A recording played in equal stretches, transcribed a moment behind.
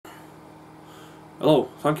Hello,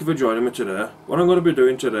 thank you for joining me today. What I'm going to be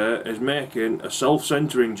doing today is making a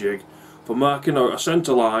self-centering jig for marking out a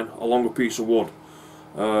centre line along a piece of wood.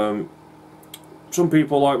 Some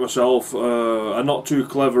people like myself are not too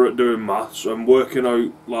clever at doing maths and working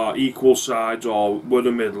out like equal sides or where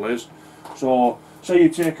the middle is. So say you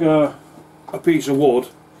take a piece of wood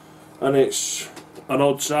and it's an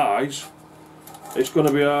odd size, it's going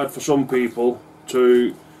to be hard for some people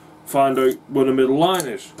to find out where the middle line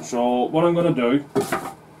is. So what I'm going to do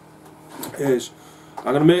is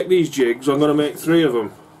I'm going to make these jigs. I'm going to make 3 of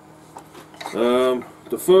them.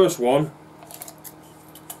 The first one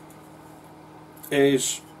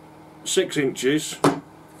is 6 inches,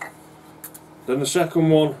 then the second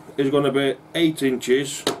one is going to be 8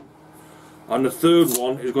 inches, and the third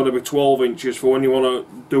one is going to be 12 inches for when you want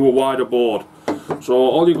to do a wider board. So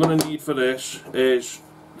all you're going to need for this is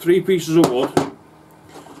 3 pieces of wood.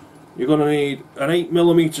 You're going to need an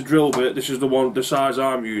 8mm drill bit. This is the size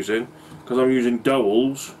I'm using, because I'm using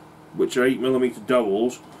dowels, which are 8mm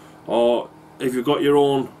dowels. Or if you've got your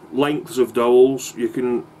own lengths of dowels, you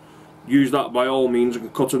can use that by all means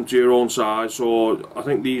and cut them to your own size. So I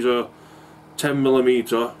think these are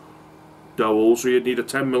 10mm dowels, so you'd need a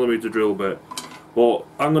 10mm drill bit. But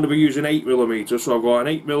I'm going to be using 8mm, so I've got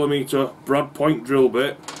an 8mm brad point drill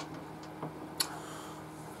bit.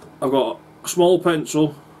 I've got a small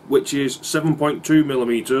pencil, which is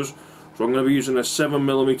 7.2mm, so I'm going to be using a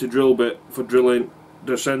 7mm drill bit for drilling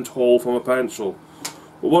the centre hole from a pencil.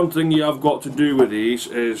 But one thing you have got to do with these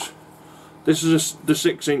is, this is the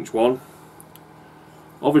 6-inch one.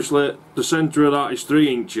 Obviously the centre of that is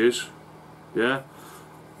 3 inches. Yeah,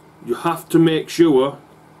 you have to make sure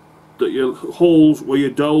that your holes where your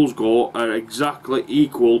dowels go are exactly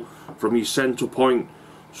equal from your centre point.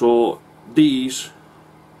 So these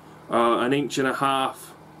are 1.5 inches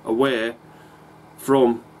away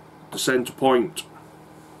from the centre point.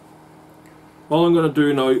 All I'm going to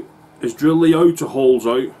do now is drill the outer holes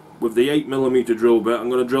out with the 8mm drill bit. I'm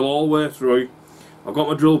going to drill all the way through. I've got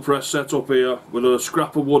my drill press set up here with a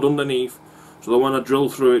scrap of wood underneath, so that when I drill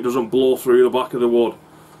through it doesn't blow through the back of the wood.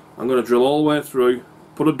 I'm going to drill all the way through,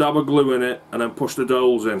 put a dab of glue in it, and then push the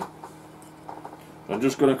dowels in. I'm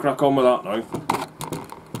just going to crack on with that now.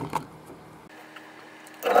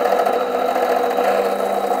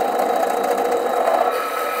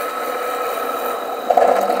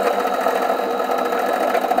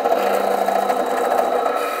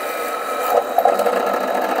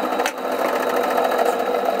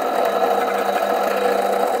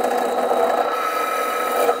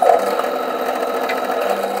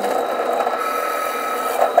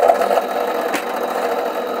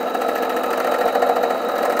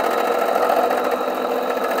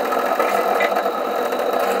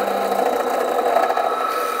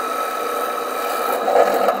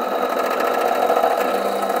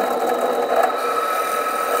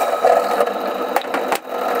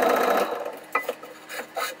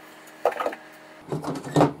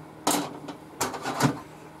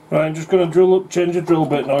 Right, I'm just going to change the drill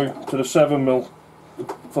bit now to the 7mm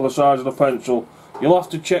for the size of the pencil. You'll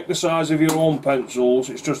have to check the size of your own pencils.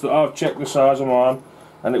 It's just that I've checked the size of mine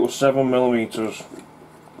and it was 7mm.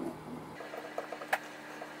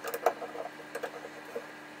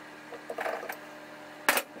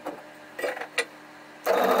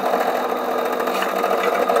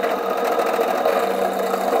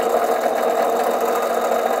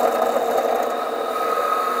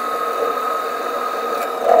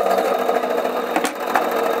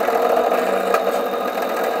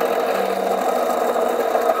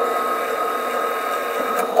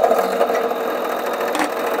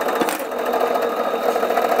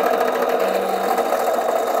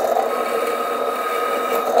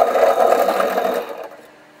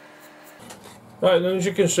 Right, then as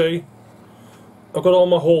you can see, I've got all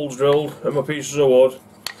my holes drilled and my pieces of wood.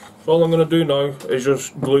 So all I'm going to do now is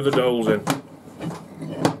just glue the dowels in.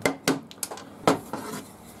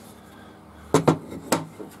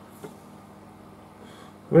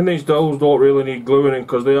 I mean, these dowels don't really need gluing in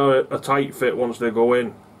because they are a tight fit once they go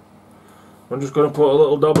in. I'm just going to put a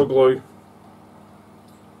little dab of glue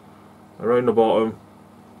around the bottom.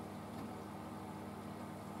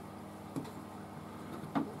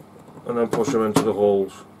 And then push them into the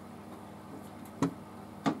holes.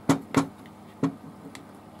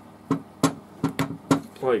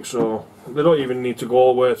 Like so. They don't even need to go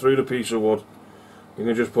all the way through the piece of wood. You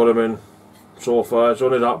can just put them in so far. It's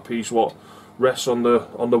only that piece what rests on the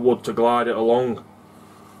wood to glide it along.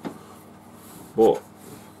 But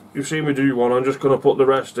you've seen me do one. I'm just going to put the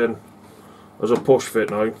rest in as a push fit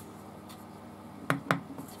now,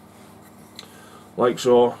 like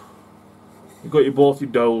so. You've got both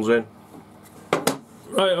your dowels in.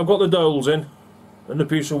 Right, I've got the dowels in and the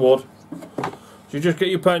piece of wood. So you just get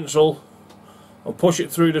your pencil and push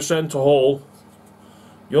it through the centre hole.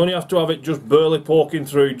 You only have to have it just barely poking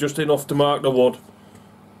through, just enough to mark the wood.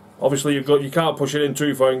 Obviously you can't push it in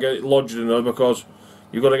too far and get it lodged in there, because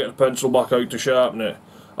you've got to get the pencil back out to sharpen it.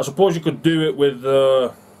 I suppose you could do it with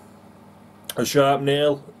a sharp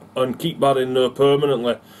nail and keep that in there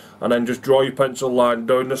permanently, and then just draw your pencil line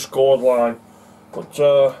down the scored line.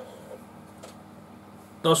 But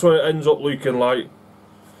that's what it ends up looking like.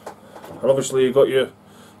 And obviously you've got your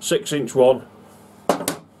 6-inch one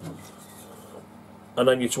and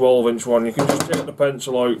then your 12-inch one. You can just take the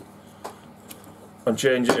pencil out and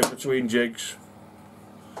change it in between jigs.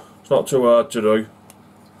 It's not too hard to do.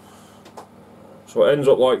 So it ends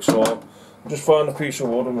up like so. I'll just find a piece of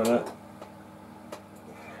wood a minute.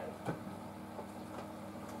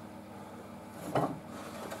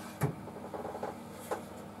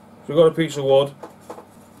 So you've got a piece of wood.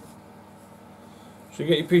 So you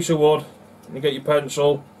get your piece of wood and you get your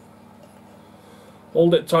pencil,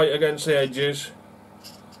 hold it tight against the edges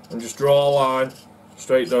and just draw a line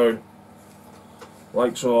straight down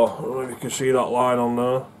like so. I don't know if you can see that line on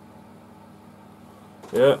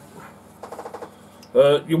there.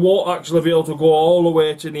 Yeah. You won't actually be able to go all the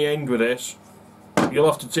way to the end with this. You'll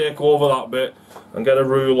have to take over that bit and get a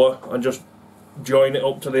ruler and just join it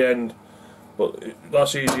up to the end, but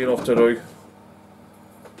that's easy enough to do.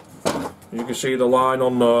 You can see the line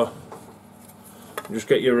on there. Just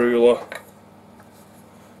get your ruler,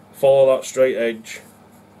 follow that straight edge,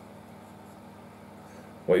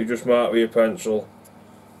 what you just marked with your pencil,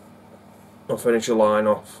 and finish your line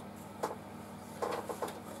off.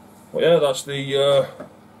 Well, yeah, that's the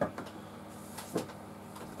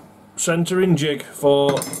centering jig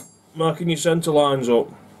for marking your centre lines up.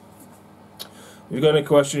 If you've got any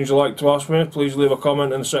questions you'd like to ask me, please leave a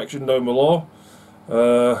comment in the section down below.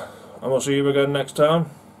 And I'll see you again next time.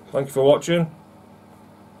 Thank you for watching.